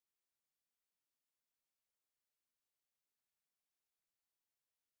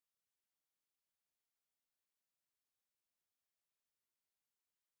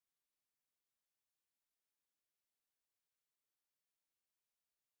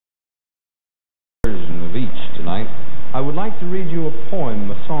I would like to read you a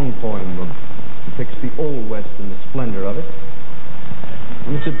poem, a song poem that depicts the Old West and the splendor of it.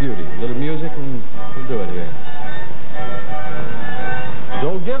 And it's a beauty. A little music, and we'll do it here.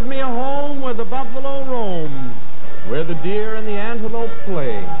 So give me a home where the buffalo roam, where the deer and the antelope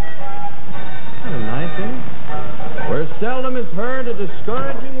play. Kind of nice, isn't it? Where seldom is heard a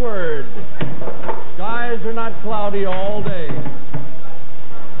discouraging word. Skies are not cloudy all day.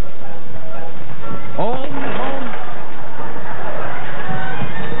 Home, home,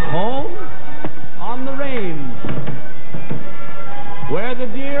 home on the range, where the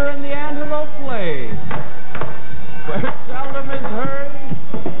deer and the antelope play. Where seldom is heard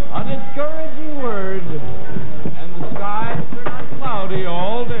a discouraging word, and the skies are not cloudy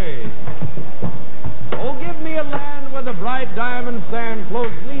all day. Oh, give me a land where the bright diamond sand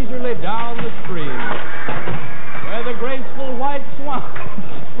flows leisurely down the stream, where the graceful white swan...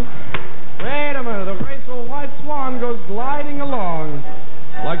 Wait a minute, the graceful white swan goes gliding along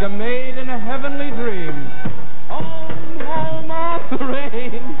like a maid in a heavenly dream. Home, home on the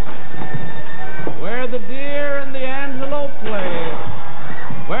range, where the deer and the antelope play,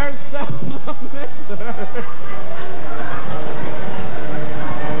 where seldom is heard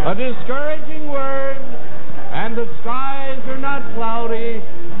a discouraging